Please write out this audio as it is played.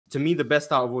To me, the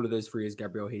best out of all of those three is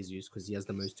Gabriel Jesus because he has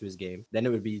the most to his game. Then it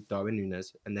would be Darwin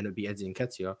Núñez, and then it would be Eddie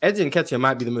Nketiah. Eddie Nketiah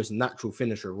might be the most natural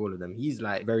finisher of all of them. He's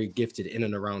like very gifted in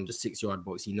and around the 6-yard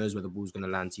box. He knows where the ball's going to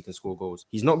land so he can score goals.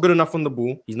 He's not good enough on the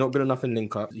ball. He's not good enough in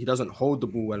link up. He doesn't hold the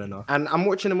ball well enough. And I'm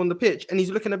watching him on the pitch and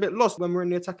he's looking a bit lost when we're in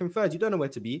the attacking third. You don't know where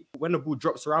to be. When the ball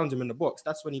drops around him in the box,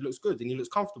 that's when he looks good and he looks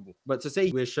comfortable. But to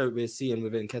say we're seeing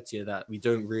with Nketiah that we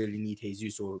don't really need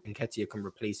Jesus or Nketiah can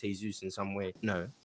replace Jesus in some way, no.